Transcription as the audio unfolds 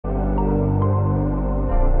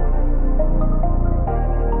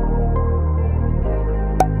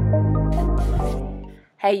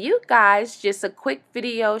Hey you guys, just a quick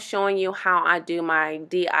video showing you how I do my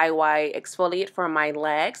DIY exfoliate for my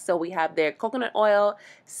legs. So we have their coconut oil,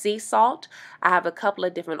 sea salt. I have a couple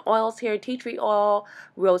of different oils here, tea tree oil,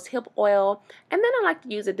 rose hip oil, and then I like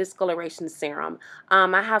to use a discoloration serum.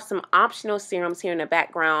 I have some optional serums here in the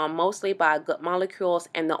background, mostly by Good Molecules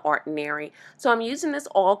and The Ordinary. So I'm using this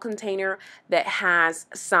oil container that has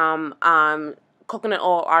some coconut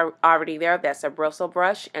oil already there. That's a bristle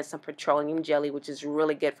brush and some petroleum jelly, which is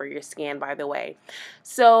really good for your skin, by the way.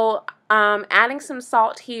 So adding some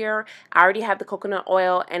salt here. I already have the coconut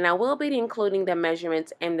oil, and I will be including the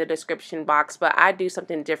measurements in the description box, but I do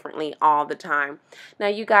something differently all the time. Now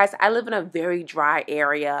you guys, I live in a very dry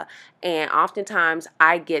area, and oftentimes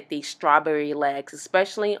I get these strawberry legs,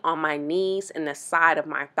 especially on my knees and the side of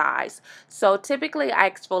my thighs. So typically I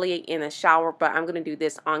exfoliate in the shower, but I'm going to do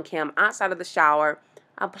this on cam outside of the shower,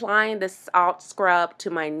 applying the salt scrub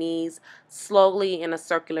to my knees slowly in a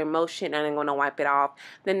circular motion, and I'm going to wipe it off.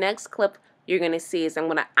 The next clip you're going to see is I'm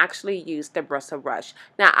going to actually use the bristle brush.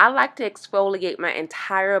 Now I like to exfoliate my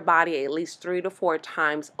entire body at least 3 to 4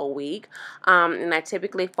 times a week, and I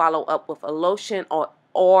typically follow up with a lotion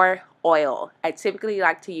or oil. I typically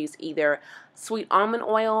like to use either sweet almond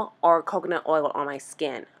oil or coconut oil on my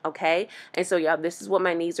skin, okay? And so yeah, this is what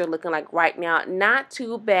my knees are looking like right now. Not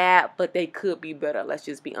too bad, but they could be better, let's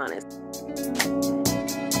just be honest.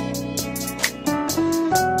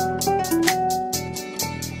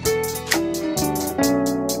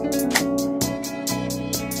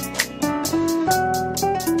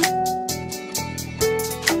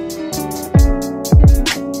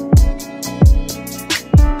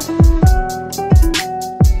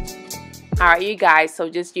 Alright you guys, so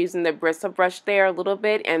just using the bristle brush there a little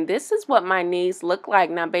bit, and this is what my knees look like.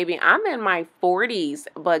 Now baby, I'm in my 40s,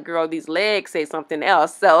 but girl, these legs say something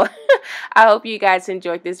else. So I hope you guys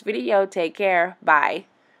enjoyed this video. Take care. Bye.